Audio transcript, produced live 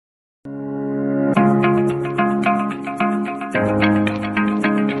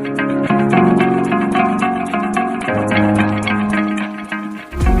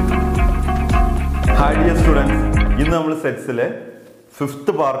ഇന്ന് നമ്മൾ സെറ്റ്സിലെ 5th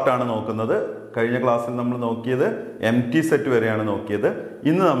പാർട്ടാണ് നോക്കുന്നത്. കഴിഞ്ഞ ക്ലാസ്സിൽ നമ്മൾ നോക്കിയത് എംപ്റ്റി സെറ്റ് വരെയാണ് നോക്കിയത്.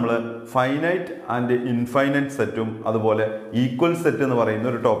 ഇന്ന് നമ്മൾ ഫൈനൈറ്റ് ആൻഡ് ഇൻഫൈനൈറ്റ് സെറ്റും അതുപോലെ ഈക്വൽ സെറ്റ് എന്ന് പറയുന്ന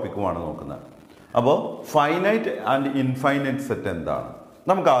ഒരു ടോപ്പിക്കുമാണ് നോക്കുന്നത്. അപ്പോൾ ഫൈനൈറ്റ് ആൻഡ് ഇൻഫൈനൈറ്റ് സെറ്റ് എന്താണ്?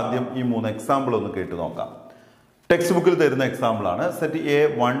 നമുക്ക് ആദ്യം ഈ 3 എക്സാമ്പിൾ ഒന്ന് കേട്ട് നോക്കാം. ടെക്സ്റ്റ് ബുക്കിൽ തരുന്ന എക്സാമ്പിൾ ആണ്. സെറ്റ് എ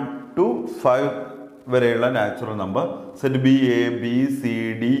 1 to 5 വരെയുള്ള natural number, set B A B C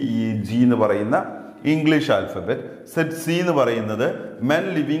D E G എന്ന് പറയുന്ന ഇംഗ്ലീഷ് ആൽഫബറ്റ്, സെറ്റ് സി എന്ന് പറയുന്നത് men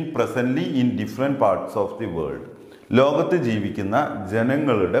living presently in different parts of the world, ലോകത്ത് ജീവിക്കുന്ന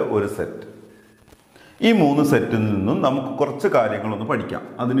ജനങ്ങളുടെ ഒരു സെറ്റ്. ഈ 3 സെറ്റിൽ നിന്നും നമുക്ക് കുറച്ച് കാര്യങ്ങളൊന്ന് പഠിക്കാം.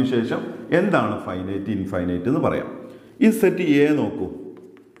 അതിനുശേഷം എന്താണ് ഫൈനൈറ്റ് ഇൻഫൈനൈറ്റ് എന്ന് പറയാം. ഈ സെറ്റ് എ നോക്കൂ,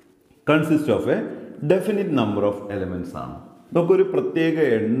 consist of A definite number of elements ആണ്. നമുക്കൊരു പ്രത്യേക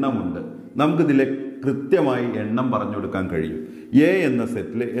എണ്ണമുണ്ട്. നമുക്കിതിലെ കൃത്യമായി എണ്ണം പറഞ്ഞു കൊടുക്കാൻ കഴിയും. എ എന്ന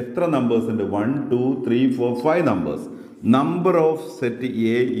സെറ്റിൽ എത്ര നമ്പേഴ്സ് ഉണ്ട്? 1 2 3 4 5 numbers. Number of set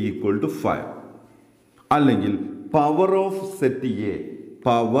A equal to 5. അല്ലെങ്കിൽ power of set A,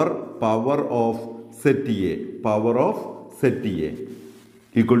 power of set A, power of set A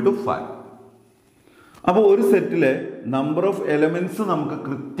equal to 5. അപ്പോൾ ഒരു സെറ്റിലെ നമ്പർ ഓഫ് എലമെന്റ്സ് നമുക്ക്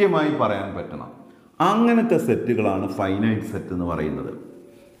കൃത്യമായി പറയാൻ പറ്റണം. അങ്ങനത്തെ സെറ്റുകളാണ് ഫൈനൈറ്റ് സെറ്റ് എന്ന് പറയുന്നത്.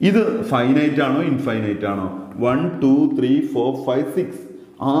 ഇത് ഫൈനൈറ്റ് ആണോ ഇൻഫൈനൈറ്റ് ആണോ? 1 2 3 4 5 6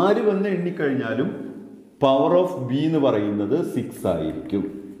 ആര് വന്ന് എണ്ണിക്കഴിഞ്ഞാലും പവർ ഓഫ് ബി എന്ന് പറയുന്നത് 6 ആയിരിക്കും.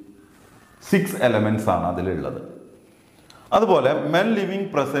 6 എലമെന്റ്സ് ആണ് അതിലുള്ളത്. അതുപോലെ men living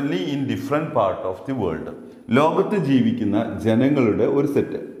presently in different part of the world, ലോകത്ത് ജീവിക്കുന്ന ജനങ്ങളുടെ ഒരു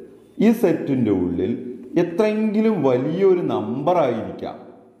സെറ്റ്. ഈ സെറ്റിന്റെ ഉള്ളിൽ എത്രയെങ്കിലും വലിയൊരു നമ്പർ ആയിരിക്കാം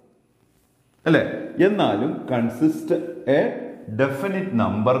അല്ലെ, എന്നാലും കൺസിസ്റ്റ് എ ഡെഫിനിറ്റ്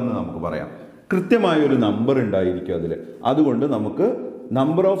നമ്പർ എന്ന് നമുക്ക് പറയാം. കൃത്യമായ ഒരു നമ്പർ ഉണ്ടായിരിക്കും അതിൽ. അതുകൊണ്ട് നമുക്ക്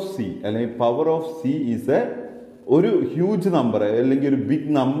നമ്പർ ഓഫ് സി അല്ലെങ്കിൽ power of C is A ഒരു ഹ്യൂജ് നമ്പർ അല്ലെങ്കിൽ ഒരു ബിഗ്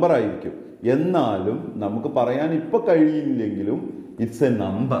നമ്പർ ആയിരിക്കും. എന്നാലും നമുക്ക് പറയാൻ ഇപ്പൊ കഴിയില്ലെങ്കിലും ഇറ്റ്സ് എ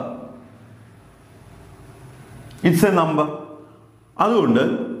നമ്പർ. അതുകൊണ്ട്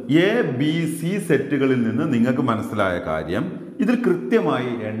എ ബി സി സെറ്റുകളിൽ നിന്ന് നിങ്ങൾക്ക് മനസ്സിലായ കാര്യം, ഇതിൽ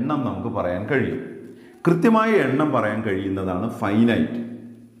കൃത്യമായി എണ്ണം നമുക്ക് പറയാൻ കഴിയും. കൃത്യമായ എണ്ണം പറയാൻ കഴിയുന്നതാണ് ഫൈനൈറ്റ്.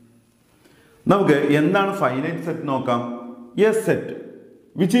 നമുക്ക് എന്താണ് ഫൈനൈറ്റ് സെറ്റ് നോക്കാം. A set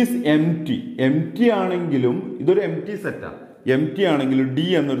which is empty ആണെങ്കിലും ഇതൊരു എംപ്റ്റി സെറ്റാണ്. എംപ്റ്റി ആണെങ്കിലും ഡി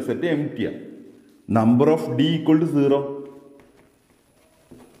എന്നൊരു set എംപ്റ്റിയാണ്. Number of D equal to 0.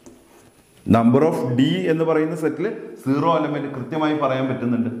 Number of D എന്ന് പറയുന്ന സെറ്റിൽ 0 എലമെന്റ് കൃത്യമായി പറയാൻ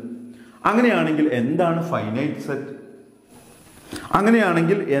പറ്റുന്നുണ്ട്. അങ്ങനെയാണെങ്കിൽ എന്താണ് ഫൈനൈറ്റ് സെറ്റ്?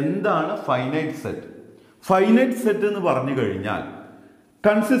 ഫൈനൈറ്റ് സെറ്റ് എന്ന് പറഞ്ഞു കഴിഞ്ഞാൽ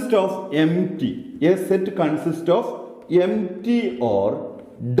consist of empty. A set consist of empty or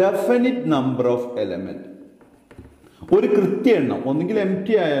definite number of element. ഒരു കൃത്യ എണ്ണം, ഒന്നുകിൽ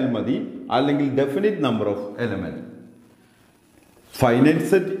എംപ്റ്റി ആയാൽ മതി അല്ലെങ്കിൽ definite number of element. Finite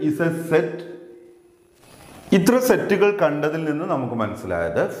set is A set. ഇത്ര സെറ്റുകൾ കണ്ടതിൽ നിന്ന് നമുക്ക്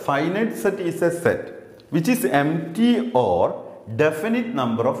മനസ്സിലായത് finite set is A set which is empty or definite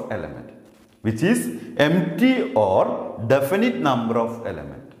number of element.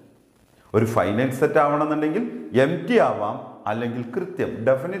 ഒരു ഫൈനൈറ്റ് സെറ്റ് ആവണമെന്നുണ്ടെങ്കിൽ എംപ്റ്റി ആവാം, അല്ലെങ്കിൽ കൃത്യം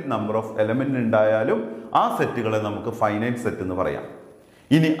ഡെഫിനിറ്റ് നമ്പർ ഓഫ് എലമെന്റ് ഉണ്ടായാലും ആ സെറ്റുകളെ നമുക്ക് ഫൈനൈറ്റ് സെറ്റ് എന്ന് പറയാം.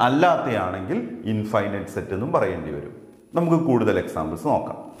 ഇനി അല്ലാത്തയാണെങ്കിൽ ഇൻഫൈനൈറ്റ് സെറ്റ് എന്നും പറയേണ്ടി വരും. നമുക്ക് കൂടുതൽ എക്സാമ്പിൾസ്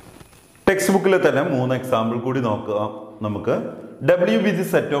നോക്കാം. ടെക്സ്റ്റ് ബുക്കിലെ തന്നെ 3 എക്സാമ്പിൾ കൂടി നോക്കാം. നമുക്ക് W which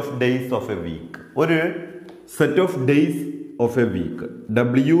set of days of A week. ഒരു set of days of A week.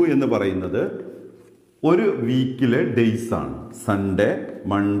 W എന്ന് പറയുന്നത് ഒരു വീക്കിലെ ഡേയ്സ് ആണ്. Sunday,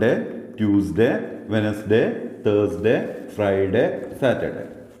 Monday, Tuesday, Wednesday, Thursday, Friday, Saturday.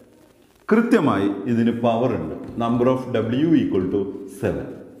 കൃത്യമായി ഇതിന് പവർ ഉണ്ട്. Number of W equal to 7.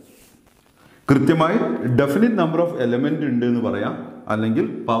 കൃത്യമായി ഡെഫിനിറ്റ് നമ്പർ ഓഫ് എലമെന്റ് ഉണ്ട് എന്ന് പറയാം, അല്ലെങ്കിൽ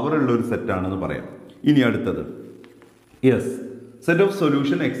പവർ ഉള്ള ഒരു സെറ്റ് ആണെന്ന് പറയാം. ഇനി അടുത്തത് yes set of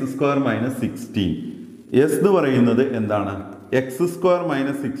solution x² - 16. S എന്ന് പറയുന്നത് എന്താണ്? x² -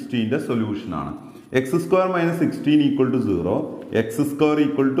 16ന്റെ സൊല്യൂഷൻ ആണ്. x² - 16 equal to 0. x²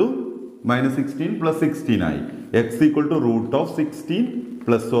 equal to -16 + 16 ആയി. x equal to √16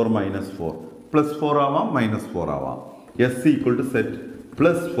 +4 - 4. +4 ആവാം, -4 ആവാം. s equal to set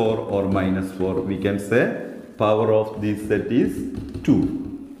 +4 or -4. We can say power of this set is 2.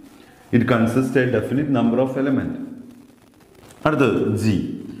 It consists a definite number of element. അടുത്തത് G.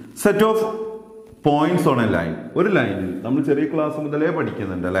 Set of points on a line. ഒരു ലൈനിൽ നമ്മൾ ചെറിയ class മുതലേ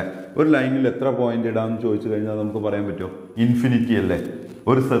പഠിക്കുന്നുണ്ട് അല്ലെ. ഒരു ലൈനിൽ എത്ര പോയിന്റ് ഇടാന്ന് ചോദിച്ചു കഴിഞ്ഞാൽ നമുക്ക് പറയാൻ പറ്റുമോ? ഇൻഫിനിറ്റി അല്ലേ.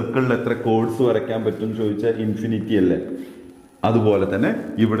 ഒരു സർക്കിളിൽ എത്ര കോഡ്സ് വരയ്ക്കാൻ പറ്റും ചോദിച്ചാൽ ഇൻഫിനിറ്റി അല്ലേ. അതുപോലെ തന്നെ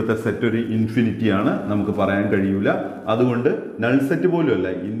ഇവിടുത്തെ സെറ്റ് ഒരു ഇൻഫിനിറ്റി ആണ്, നമുക്ക് പറയാൻ കഴിയൂല. അതുകൊണ്ട് നൾ സെറ്റ് പോലും അല്ല,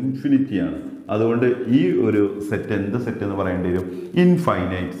 ഇൻഫിനിറ്റി ആണ്. അതുകൊണ്ട് ഈ ഒരു സെറ്റ് എന്ത് സെറ്റ് എന്ന് പറയേണ്ടി വരും?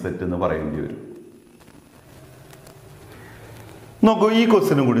 ഇൻഫൈനൈറ്റ് സെറ്റ് എന്ന് പറയേണ്ടി വരും. നോക്കൂ, ഈ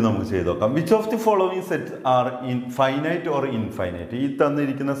ക്വസ്റ്റ്യനും കൂടി നമുക്ക് ചെയ്ത് നോക്കാം. Which of the following set R finite or infinite? ഈ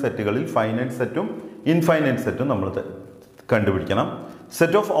തന്നിരിക്കുന്ന സെറ്റുകളിൽ ഫൈനൈറ്റ് സെറ്റും ഇൻഫൈനൈറ്റ് സെറ്റും നമ്മൾ കണ്ടുപിടിക്കണം.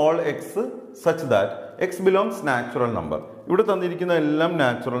 Set of all X such that X belongs natural number. ഇവിടെ തന്നിരിക്കുന്ന എല്ലാം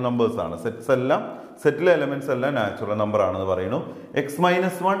നാച്ചുറൽ നമ്പേഴ്സ് ആണ്. സെറ്റിലെ എലമെന്റ്സ് എല്ലാം നാച്ചുറൽ നമ്പർ ആണെന്ന് പറയുന്നു. X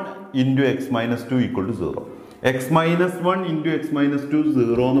minus 1 into X minus 2 equal to 0. X minus 1 into X minus 2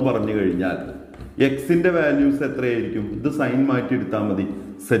 0 എന്ന് പറഞ്ഞു കഴിഞ്ഞാൽ എക്സിന്റെ വാല്യൂസ് എത്രയായിരിക്കും? ഇത് സൈൻ മാറ്റി എടുത്താൽ മതി.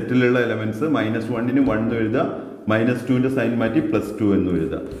 സെറ്റിലുള്ള എലമെന്റ്സ് -1 1 എന്ന് എഴുതുക, -2 സൈൻ മാറ്റി +2 എന്ന്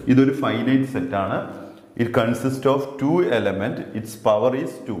എഴുതുക. ഇതൊരു ഫൈനൈറ്റ് സെറ്റ് ആണ്. It consist of 2 element, it's power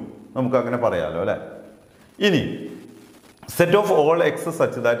is 2. നമുക്ക് അങ്ങനെ പറയാലോ അല്ലെ. ഇനി set of all X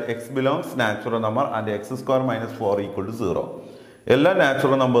such that X belongs natural number and X square minus 4 equal to 0. എല്ലാ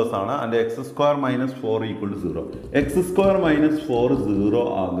നാച്ചുറൽ നമ്പേഴ്സ് ആണ്. And X square minus 4 equal to 0. X square minus 4 0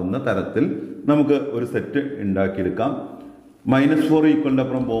 ആകുന്ന തരത്തിൽ നമുക്ക് ഒരു സെറ്റ് ഉണ്ടാക്കിയെടുക്കാം. -4 ഈക്വലിന്റെ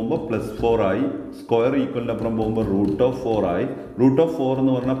അപ്പുറം പോകുമ്പോൾ +4 ആയി, സ്ക്വയർ ഈക്വലിന്റെ അപ്പുറം പോകുമ്പോൾ √4 ആയി. √4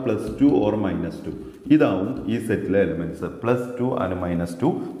 എന്ന് പറഞ്ഞാൽ +2 ഓർ -2. ഇതാവും ഈ സെറ്റിലെ എലിമെന്റ്സ്. +2 ആൻഡ്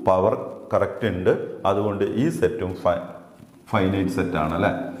 -2 പവർ കറക്റ്റ് ഉണ്ട്. അതുകൊണ്ട് ഈ സെറ്റും ഫൈനൈറ്റ് സെറ്റ് ആണ്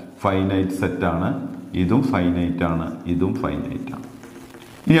അല്ലെ. ഫൈനൈറ്റ് സെറ്റ് ആണ്. ഇതും ഫൈനൈറ്റ് ആണ്, ഇതും ഫൈനൈറ്റ് ആണ്.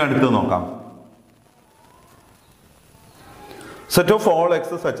 ഇനി അടുത്ത് നോക്കാം. Set of all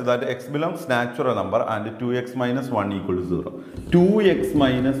X such that X belongs natural number and 2x minus 1 equal to 0. 2x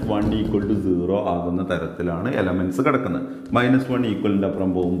minus 1 equal to 0 ആകുന്ന തരത്തിലാണ് എലമെന്റ്സ് കിടക്കുന്നത്. -1 ഈക്വലിന്റെ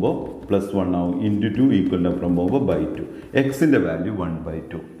അപ്പുറം പോകുമ്പോൾ +1 ആവും. *2 ഈക്വലിന്റെ അപ്പുറം പോകുമ്പോൾ /2. എക്സിന്റെ വാല്യൂ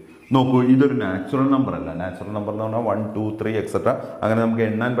 1/2. നോക്കൂ, ഇതൊരു നാച്ചുറൽ നമ്പർ അല്ല. നാച്ചുറൽ നമ്പർ എന്ന് പറഞ്ഞാൽ 1 2 3 എക്സെട്ര അങ്ങനെ നമുക്ക്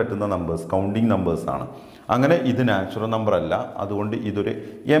എണ്ണാൻ പറ്റുന്ന നമ്പേഴ്സ്, കൗണ്ടിങ് നമ്പേഴ്സ് ആണ്. അങ്ങനെ ഇത് നാച്ചുറൽ നമ്പർ അല്ല. അതുകൊണ്ട് ഇതൊരു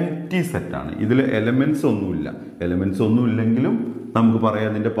എംപ്റ്റി സെറ്റ് ആണ്. ഇതിൽ എലമെന്റ്സ് ഒന്നുമില്ല. എലമെന്റ്സ് ഒന്നും ഇല്ലെങ്കിലും നമുക്ക് പറയാം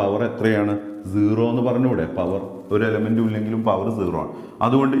അതിന്റെ പവർ എത്രയാണ്? 0 എന്ന് പറഞ്ഞൂടെ. പവർ ഒരു എലമെന്റും ഇല്ലെങ്കിലും പവർ 0 ആണ്.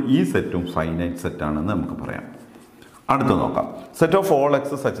 അതുകൊണ്ട് ഈ സെറ്റും ഫൈനൈറ്റ് സെറ്റ് ആണെന്ന് നമുക്ക് പറയാം. അടുത്ത് നോക്കാം. Set of all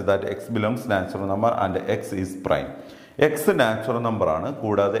X such that X belongs natural number and X is prime. X natural number ആണ്,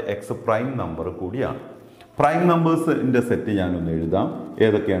 കൂടാതെ എക്സ് പ്രൈം നമ്പർ കൂടിയാണ്. പ്രൈം നമ്പേഴ്സിന്റെ സെറ്റ് ഞാനൊന്ന് എഴുതാം.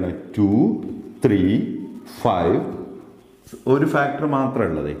 ഏതൊക്കെയാണ്? 2 3 5. ഒരു ഫാക്ടർ മാത്രമേ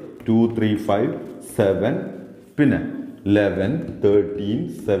ഉള്ളത്. 2 3 5 7, പിന്നെ 11 13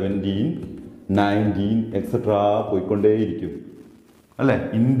 17 19 എക്സെട്ര പോയിക്കൊണ്ടേയിരിക്കും അല്ലെ.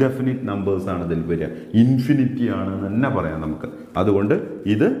 ഇൻഡെഫിനിറ്റ് നമ്പേഴ്സ് ആണ് ഇതിൽ വരിക. ഇൻഫിനിറ്റി ആണ് തന്നെ പറയാം നമുക്ക്. അതുകൊണ്ട്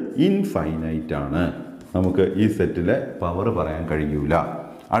ഇത് ഇൻഫൈനൈറ്റ് ആണ്. നമുക്ക് ഈ സെറ്റിലെ പവർ പറയാൻ കഴിയൂല.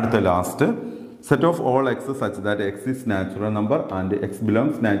 അടുത്ത last set of all X such that X is natural number and X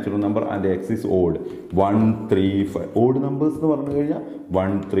belongs natural number and X is odd. 1 3 5 odd numbers എന്ന് പറഞ്ഞു കഴിഞ്ഞാൽ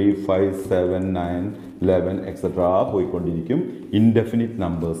 1 3 5 7 9 11 എക്സെട്ര പോയിക്കൊണ്ടിരിക്കും. ഇൻഡെഫിനിറ്റ്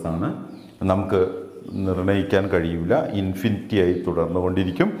നമ്പേഴ്സ് ആണ്, നമുക്ക് നിർണ്ണയിക്കാൻ കഴിയൂല. ഇൻഫിനിറ്റി ആയി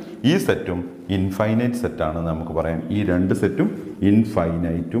തുടർന്നുകൊണ്ടിരിക്കും. ഈ സെറ്റും ഇൻഫൈനൈറ്റ് സെറ്റാണ് നമുക്ക് പറയാം. ഈ രണ്ട് സെറ്റും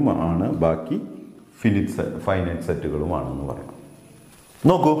ഇൻഫൈനൈറ്റും ആണ്, ബാക്കി ഫൈനൈറ്റ് സെറ്റുകളുമാണെന്ന് പറയാം.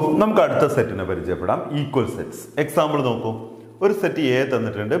 നോക്കൂ, നമുക്ക് അടുത്ത സെറ്റിനെ പരിചയപ്പെടാം. Equal sets. എക്സാമ്പിൾ നോക്കൂ. ഒരു സെറ്റ് എ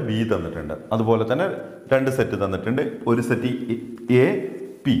തന്നിട്ടുണ്ട്, ബി തന്നിട്ടുണ്ട്. അതുപോലെ തന്നെ രണ്ട് സെറ്റ് തന്നിട്ടുണ്ട്. ഒരു സെറ്റ് എ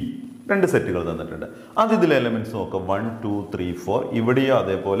പി, രണ്ട് സെറ്റുകൾ തന്നിട്ടുണ്ട്. അത് ഇതിലെ എലമെന്റ്സ് നോക്കാം. 1 2 3 4. ഇവിടെയോ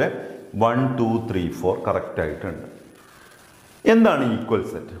അതേപോലെ 1 2 3 4 കറക്റ്റ് ആയിട്ടുണ്ട്. എന്താണ് ഈക്വൽ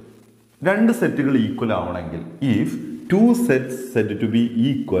സെറ്റ്? രണ്ട് സെറ്റുകൾ ഈക്വൽ ആവണമെങ്കിൽ if 2 sets said to be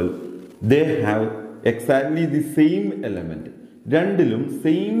equal, they have exactly the same element. രണ്ടിലും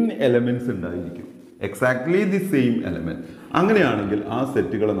സെയിം എലമെന്റ്സ് ഉണ്ടായിരിക്കും. Exactly the same element. അങ്ങനെയാണെങ്കിൽ ആ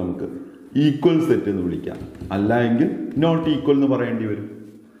സെറ്റുകളെ നമുക്ക് ഈക്വൽ സെറ്റ് എന്ന് വിളിക്കാം. അല്ല എങ്കിൽ നോട്ട് ഈക്വൽ എന്ന് പറയേണ്ടി വരും.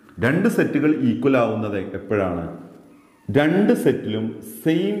 രണ്ട് സെറ്റുകൾ ഈക്വൽ ആവുന്നത് എപ്പോഴാണ്? രണ്ട് സെറ്റിലും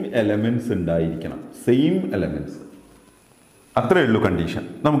സെയിം എലമെന്റ്സ് ഉണ്ടായിരിക്കണം. സെയിം എലമെന്റ്സ്, അത്രയേ ഉള്ളൂ കണ്ടീഷൻ.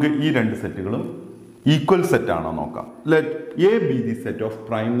 നമുക്ക് ഈ രണ്ട് സെറ്റുകളും ഈക്വൽ സെറ്റ് ആണോ നോക്കാം. Let A be the set of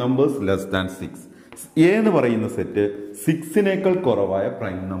prime numbers less than 6. A എന്ന് പറയുന്ന സെറ്റ് 6നേക്കാൾ കുറവായ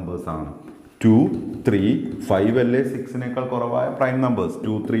പ്രൈം നമ്പേഴ്സ് ആണ്. 2 3 5 അല്ലേ 6നേക്കാൾ കുറവായ പ്രൈം നമ്പേഴ്സ്.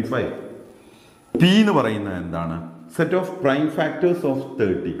 2 3 5. പി എന്ന് പറയുന്നത് എന്താണ്? Set of prime factors of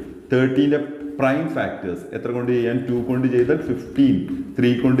 30. 30ന്റെ prime factors എത്ര കൊണ്ട് ചെയ്യാൻ? 2 കൊണ്ട് ചെയ്താൽ 15,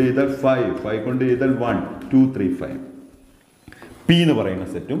 3 കൊണ്ട് ചെയ്താൽ 5, 5 കൊണ്ട് ചെയ്താൽ 1, 2 3 5. പി എന്ന് പറയുന്ന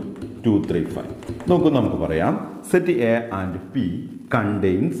സെറ്റും 2 3 5. നോക്കൂ, നമുക്ക് പറയാം set A and P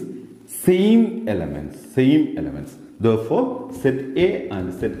contains same elements. Therefore, set A and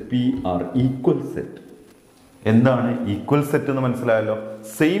set P are equal set. എന്താണ് ഈക്വൽ സെറ്റ് എന്ന് മനസ്സിലായല്ലോ?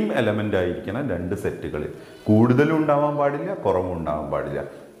 സെയിം എലമെന്റ് ആയിരിക്കണം രണ്ട് സെറ്റുകളിൽ. കൂടുതലും ഉണ്ടാവാൻ പാടില്ല, കുറവും ഉണ്ടാവാൻ പാടില്ല.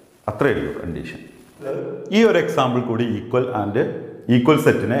 അത്രയേ ഉള്ളൂ കണ്ടീഷൻ. ഈ ഒരു എക്സാമ്പിൾ കൂടി ഈക്വൽ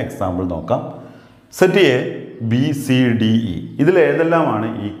സെറ്റിന് എക്സാമ്പിൾ നോക്കാം. Set A B C D E, ഇതിൽ ഏതെല്ലാമാണ്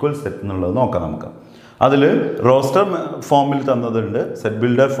ഈക്വൽ സെറ്റ് എന്നുള്ളത് നോക്കാം നമുക്ക്. അതിൽ റോസ്റ്റർ ഫോമിൽ തന്നതുണ്ട്, സെറ്റ്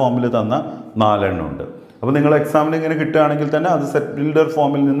ബിൽഡർ ഫോമിൽ തന്ന 4 എണ്ണം ഉണ്ട്. അപ്പോൾ നിങ്ങൾ എക്സാമിന് ഇങ്ങനെ കിട്ടുകയാണെങ്കിൽ തന്നെ അത് സെറ്റ് ബിൽഡർ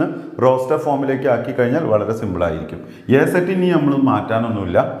ഫോമിൽ നിന്ന് റോസ്റ്റർ ഫോമിലേക്ക് ആക്കി കഴിഞ്ഞാൽ വളരെ സിമ്പിളായിരിക്കും. എ സെറ്റ് ഇനി നമ്മൾ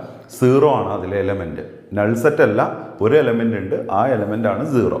മാറ്റാനൊന്നുമില്ല, 0 ആണ് അതിലെ എലമെൻറ്റ്. നൾ സെറ്റ് അല്ല, ഒരു എലമെൻ്റ് ഉണ്ട്, ആ എലമെൻ്റ് ആണ്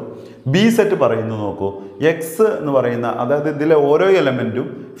 0. ബി സെറ്റ് പറയുന്നത് നോക്കൂ, എക്സ് എന്ന് പറയുന്ന, അതായത് ഇതിലെ ഓരോ എലമെൻറ്റും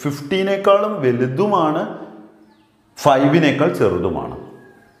 15നേക്കാളും വലുതുമാണ് 5നേക്കാൾ ചെറുതുമാണ്.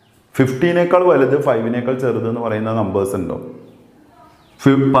 15നേക്കാൾ വലുത് 5നേക്കാൾ ചെറുത് എന്ന് പറയുന്ന നമ്പേഴ്സ് ഉണ്ടോ?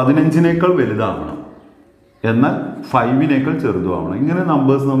 15നേക്കാൾ വലുതാവണം, എന്നാൽ 5നേക്കാൾ ചെറുതുമാവണം. ഇങ്ങനെ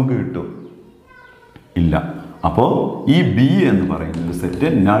നമ്പേഴ്സ് നമുക്ക് കിട്ടും? ഇല്ല. അപ്പോൾ ഈ ബി എന്ന് പറയുന്ന ഒരു സെറ്റ്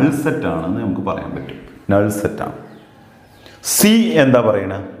നൾ സെറ്റ് ആണെന്ന് നമുക്ക് പറയാൻ പറ്റും. നൾ സെറ്റാണ്. സി എന്താ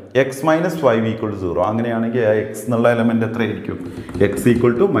പറയണത്? X minus 5 equal 0. അങ്ങനെയാണെങ്കിൽ ആ എക്സ് എന്നുള്ള എലമെന്റ് എത്രയായിരിക്കും? X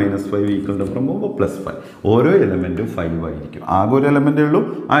equal to -5 equal to പോകുമ്പോൾ +5. ഓരോ എലമെന്റും 5 ആയിരിക്കും. ആകെ ഒരു എലമെന്റേ ഉള്ളൂ,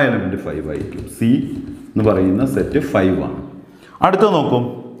 ആ എലമെന്റ് 5 ആയിരിക്കും. സി എന്ന് പറയുന്ന സെറ്റ് 5 ആണ്. അടുത്ത നോക്കും,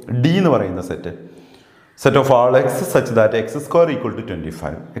 ഡി എന്ന് പറയുന്ന set. Set of all X such that X square equal to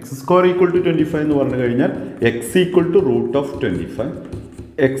 25. X square equal to 25 എന്ന് പറഞ്ഞു കഴിഞ്ഞാൽ X equal to √25,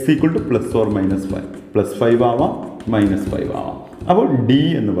 X equal to +or-5, +5 ആവാം, -5 ആവാം. അപ്പോൾ ഡി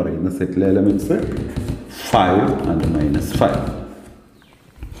എന്ന് പറയുന്ന സെറ്റിലെ എലമെന്റ്സ് 5 ആൻഡ് -5.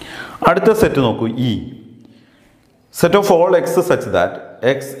 അടുത്ത സെറ്റ് നോക്കൂ, E. Set of all X such that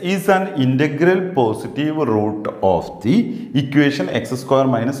X is an integral positive root of the equation X square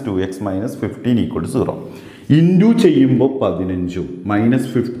 -2x -15 equal to 0. Into ചെയ്യുമ്പോൾ 15ഉം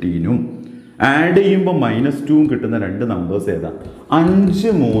 -15ഉം add ചെയ്യുമ്പോൾ -2ഉം കിട്ടുന്ന രണ്ട് നമ്പേഴ്സ് ഏതാ? 5,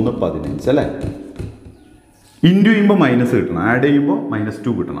 3, 15 അല്ലേ? ഇൻറ്റു ചെയ്യുമ്പോൾ മൈനസ് കിട്ടണം, ആഡ് ചെയ്യുമ്പോൾ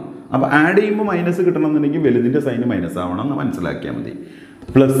 -2 കിട്ടണം. അപ്പോൾ ആഡ് ചെയ്യുമ്പോൾ മൈനസ് കിട്ടണം എന്നുണ്ടെങ്കിൽ വലുതിൻ്റെ സൈന് മൈനസ് ആവണം എന്ന് മനസ്സിലാക്കിയാൽ മതി.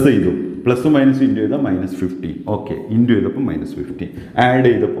 പ്ലസ് ചെയ്തു, പ്ലസ് മൈനസ് ഇൻറ്റു ചെയ്താൽ -15. ഓക്കെ, ഇൻറ്റു ചെയ്തപ്പോൾ -15, ആഡ്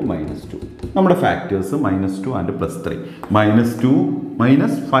ചെയ്തപ്പോൾ -2. നമ്മുടെ ഫാക്ടേഴ്സ് -2 ആൻഡ് +3, -2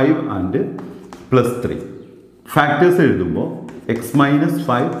 -5 ആൻഡ് +3. ഫാക്ടേഴ്സ് എഴുതുമ്പോൾ എക്സ്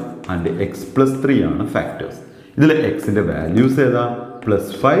 -5 ആൻഡ് എക്സ് +3 ആണ് ഫാക്ടേഴ്സ്. ഇതിൽ എക്സിൻ്റെ വാല്യൂസ് ഏതാ?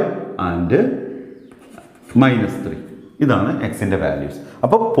 +5 ആൻഡ് -3. ഇതാണ് എക്സിൻ്റെ വാല്യൂസ്.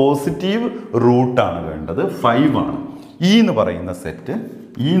 അപ്പോൾ പോസിറ്റീവ് റൂട്ടാണ് വേണ്ടത്, 5 ആണ്. ഇ എന്ന് പറയുന്ന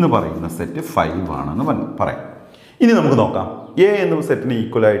സെറ്റ് 5 ആണെന്ന് പറയാം. ഇനി നമുക്ക് നോക്കാം, എ എന്ന സെറ്റിന്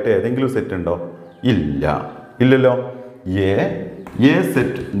ഈക്വൽ ആയിട്ട് ഏതെങ്കിലും സെറ്റ് ഉണ്ടോ? ഇല്ലല്ലോ. A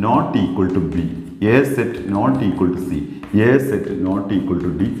set not equal to B, A set not equal to C, A set not equal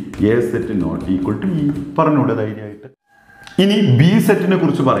to D, A set not equal to E. പറഞ്ഞൂടെ ധൈര്യമായിട്ട്. ഇനി ബി സെറ്റിനെ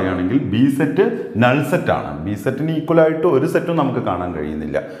കുറിച്ച് പറയുകയാണെങ്കിൽ ബി സെറ്റ് നൾ സെറ്റ് ആണ്. ബി സെറ്റിന് ഈക്വൽ ആയിട്ട് ഒരു സെറ്റും നമുക്ക് കാണാൻ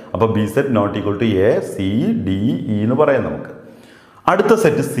കഴിയുന്നില്ല. അപ്പോൾ B set not equal to A, C, D, E എന്ന് പറയാം നമുക്ക്. അടുത്ത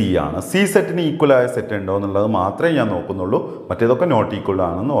സെറ്റ് സി ആണ്. സി സെറ്റിന് ഈക്വൽ ആയ സെറ്റ് ഉണ്ടോ എന്നുള്ളത് മാത്രമേ ഞാൻ നോക്കുന്നുള്ളൂ, മറ്റേതൊക്കെ നോട്ട് ഈക്വൽ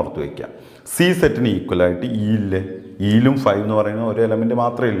ആണെന്ന് ഓർത്ത് വയ്ക്കുക. സി സെറ്റിന് ഈക്വൽ ആയിട്ട് ഇ ഇല്ലേ? ഇയിലും 5 എന്ന് പറയുന്ന ഒരു എലമെന്റ്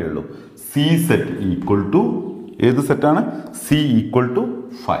മാത്രമേ ഉള്ളൂ. സി സെറ്റ് ഈക്വൽ ടു ഏത് സെറ്റാണ്? C equal to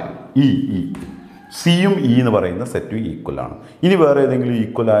 5. ഇ സിയും ഇ എന്ന് പറയുന്ന സെറ്റും ഈക്വൽ ആണ്. ഇനി വേറെ ഏതെങ്കിലും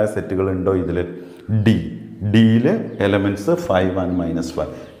ഈക്വൽ ആയ സെറ്റുകൾ ഉണ്ടോ ഇതിൽ? ഡിയിൽ എലമെന്റ്സ് 5 ആൻഡ് -5.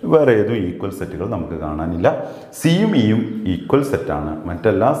 വേറെ ഏതും ഈക്വൽ സെറ്റുകൾ നമുക്ക് കാണാനില്ല. സിയും ഇയും ഈക്വൽ സെറ്റാണ്,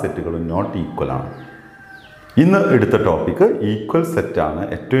 മറ്റെല്ലാ സെറ്റുകളും നോട്ട് ഈക്വൽ ആണ്. ഇന്ന് എടുത്ത ടോപ്പിക്ക് ഈക്വൽ സെറ്റാണ്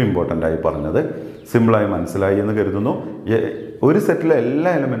ഏറ്റവും ഇമ്പോർട്ടൻ്റ് ആയി പറഞ്ഞത്. സിമ്പിളായി മനസ്സിലായി എന്ന് കരുതുന്നു. ഒരു സെറ്റിലെ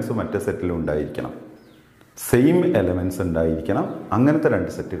എല്ലാ എലമെന്റ്സും മറ്റേ സെറ്റിലും ഉണ്ടായിരിക്കണം, സെയിം എലമെന്റ്സ് ഉണ്ടായിരിക്കണം. അങ്ങനത്തെ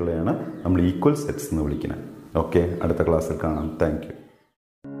രണ്ട് സെറ്റുകളെയാണ് നമ്മൾ ഈക്വൽ സെറ്റ്സ് എന്ന് വിളിക്കുന്നത്. ഓക്കെ, അടുത്ത ക്ലാസ്സിൽ കാണാം. Thank you.